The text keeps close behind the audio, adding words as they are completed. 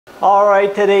All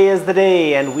right, today is the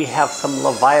day and we have some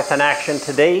Leviathan action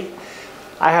today.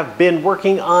 I have been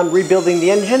working on rebuilding the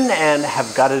engine and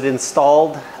have got it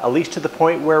installed, at least to the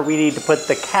point where we need to put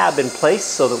the cab in place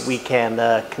so that we can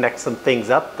connect some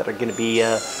things up that are going to be,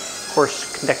 of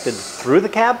course, connected through the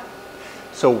cab.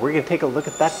 So we're going to take a look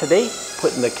at that today,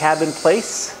 putting the cab in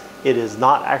place. It is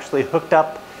not actually hooked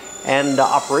up and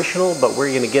operational, but we're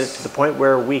going to get it to the point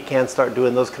where we can start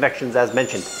doing those connections as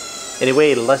mentioned.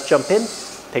 Anyway, let's jump in.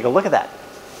 Take a look at that.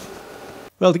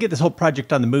 Well, to get this whole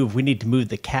project on the move, we need to move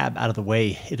the cab out of the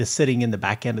way. It is sitting in the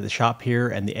back end of the shop here,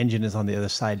 and the engine is on the other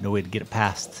side, no way to get it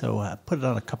past. So put it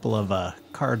on a couple of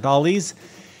car dollies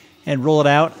and roll it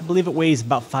out. I believe it weighs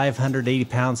about 580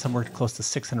 pounds, somewhere close to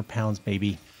 600 pounds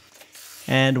maybe.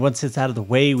 And once it's out of the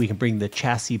way, we can bring the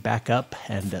chassis back up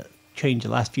and change the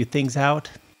last few things out.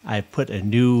 I put a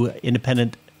new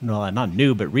independent, no, not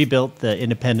new, but rebuilt the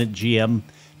independent GM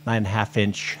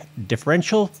 9.5-inch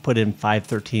differential, put in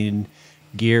 513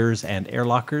 gears and air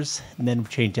lockers, and then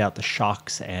changed out the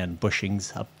shocks and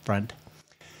bushings up front.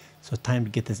 So it's time to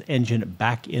get this engine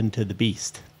back into the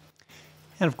beast.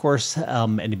 And of course,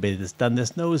 anybody that's done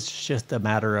this knows it's just a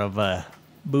matter of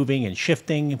moving and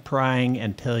shifting, prying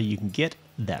until you can get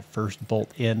that first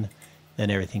bolt in. Then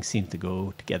everything seems to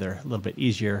go together a little bit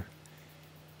easier.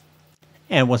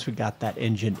 And once we got that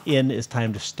engine in, it's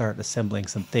time to start assembling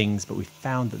some things, but we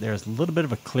found that there's a little bit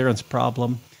of a clearance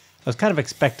problem. I was kind of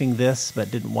expecting this,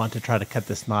 but didn't want to try to cut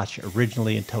this notch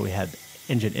originally until we had the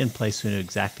engine in place so we knew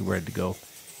exactly where to go.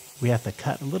 We have to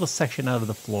cut a little section out of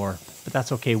the floor, but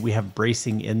that's okay. We have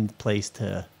bracing in place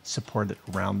to support it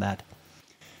around that.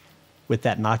 With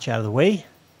that notch out of the way,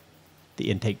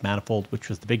 the intake manifold, which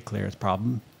was the big clearance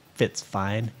problem, fits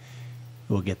fine.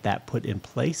 We'll get that put in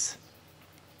place.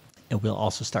 And we'll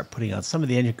also start putting on some of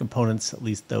the engine components, at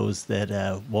least those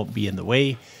that won't be in the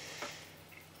way.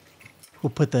 We'll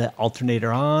put the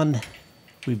alternator on.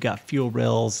 We've got fuel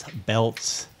rails,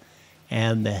 belts,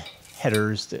 and the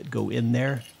headers that go in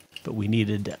there. But we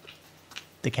needed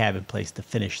the cab in place to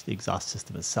finish the exhaust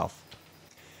system itself.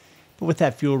 But with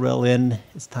that fuel rail in,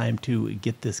 it's time to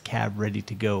get this cab ready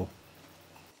to go.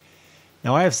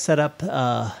 Now I have set up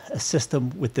a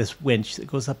system with this winch that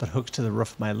goes up and hooks to the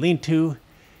roof of my lean-to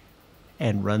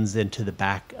and runs into the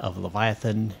back of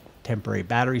Leviathan. Temporary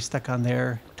battery stuck on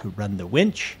there to run the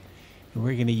winch. And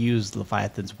we're going to use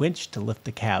Leviathan's winch to lift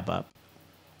the cab up.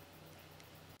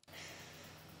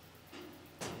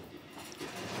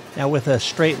 Now with a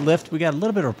straight lift, we got a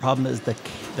little bit of a problem is the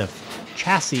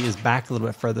chassis is back a little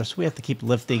bit further, so we have to keep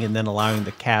lifting and then allowing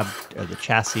the cab or the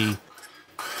chassis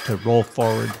to roll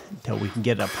forward until we can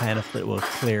get it up high enough that it will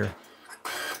clear.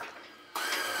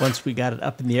 Once we got it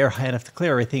up in the air high enough to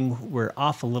clear everything, we're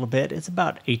off a little bit. It's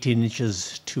about 18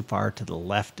 inches too far to the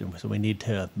left, and so we need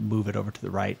to move it over to the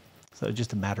right. So it's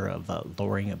just a matter of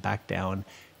lowering it back down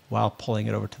while pulling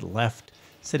it over to the left,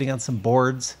 sitting on some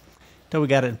boards until we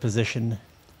got it in position. And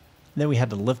then we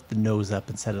had to lift the nose up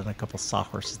and set it on a couple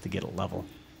sawhorses to get it level.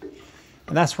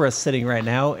 And that's where it's sitting right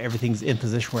now. Everything's in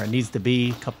position where it needs to be.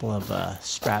 A couple of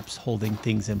straps holding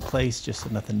things in place just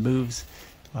so nothing moves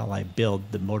while I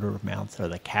build the motor mounts, or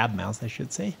the cab mounts, I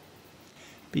should say.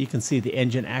 But you can see the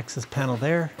engine access panel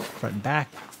there, front and back.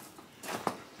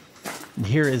 And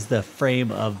here is the frame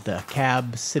of the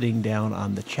cab sitting down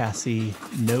on the chassis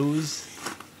nose.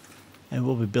 And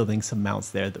we'll be building some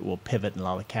mounts there that will pivot and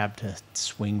allow the cab to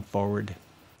swing forward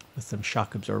with some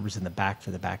shock absorbers in the back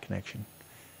for the back connection.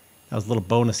 Now, as a little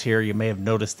bonus here, you may have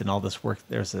noticed in all this work,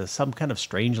 there's some kind of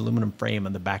strange aluminum frame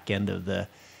on the back end of the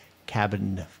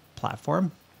cabin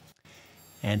platform.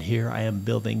 And here I am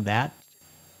building that.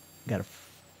 Got a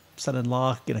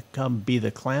son-in-law gonna come be the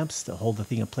clamps to hold the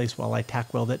thing in place while I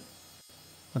tack weld it.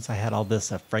 Once I had all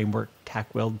this framework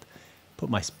tack weld, put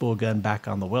my spool gun back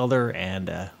on the welder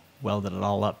and welded it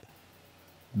all up,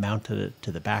 mounted it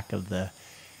to the back of the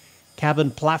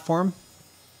cabin platform.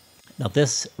 Now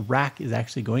this rack is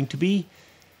actually going to be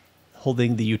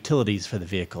holding the utilities for the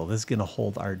vehicle. This is going to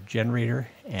hold our generator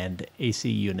and AC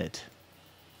unit.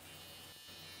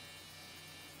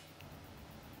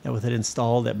 Now with it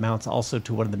installed, it mounts also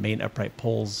to one of the main upright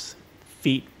poles,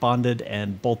 feet bonded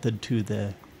and bolted to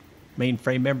the main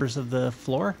frame members of the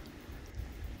floor.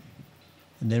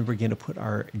 And then we're going to put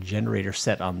our generator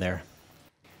set on there.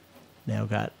 Now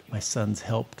got my son's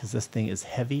help because this thing is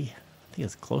heavy. I think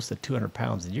it's close to 200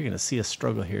 pounds, and you're going to see us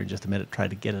struggle here in just a minute trying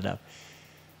to get it up.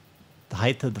 The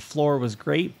height of the floor was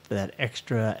great, but that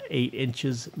extra 8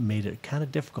 inches made it kind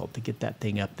of difficult to get that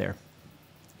thing up there.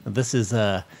 Now, this is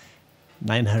a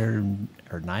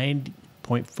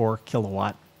 9.4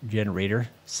 kilowatt generator,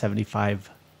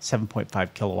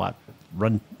 7.5 kilowatt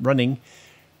running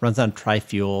Runs on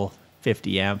tri-fuel,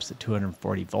 50 amps at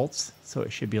 240 volts, so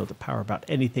it should be able to power about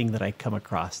anything that I come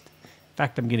across. In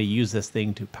fact, I'm going to use this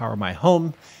thing to power my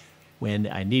home. When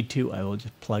I need to, I will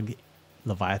just plug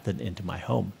Leviathan into my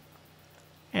home.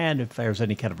 And if there's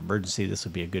any kind of emergency, this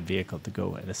would be a good vehicle to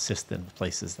go and assist in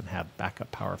places and have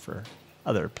backup power for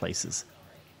other places.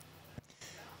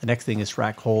 The next thing this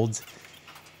rack holds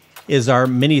is our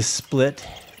mini split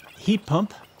heat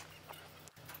pump.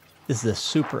 This is a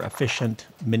super efficient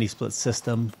mini split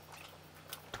system,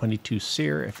 22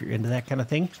 SEER if you're into that kind of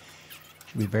thing.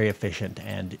 Should be very efficient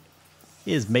and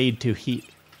is made to heat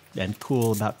and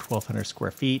cool about 1,200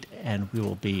 square feet, and we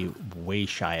will be way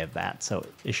shy of that, so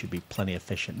it should be plenty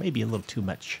efficient, maybe a little too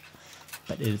much,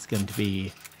 but it is going to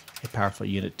be a powerful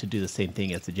unit to do the same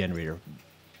thing as the generator,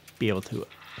 be able to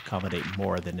accommodate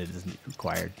more than it is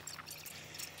required.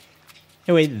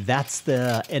 Anyway, that's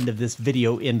the end of this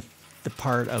video in the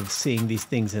part of seeing these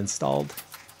things installed.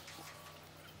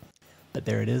 But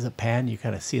there it is, a pan. You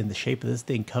kind of see in the shape of this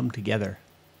thing come together.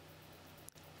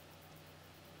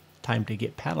 Time to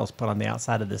get panels put on the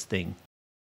outside of this thing.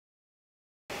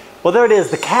 Well, there it is.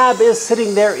 The cab is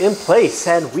sitting there in place,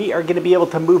 and we are going to be able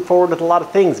to move forward with a lot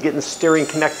of things, getting steering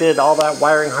connected, all that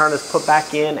wiring harness put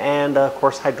back in, and of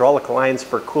course hydraulic lines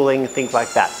for cooling, things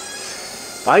like that.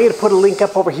 I'm going to put a link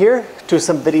up over here to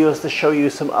some videos to show you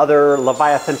some other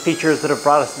Leviathan features that have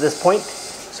brought us to this point.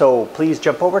 So please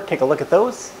jump over, take a look at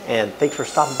those, and thanks for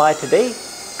stopping by today.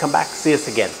 Come back, see us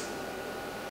again.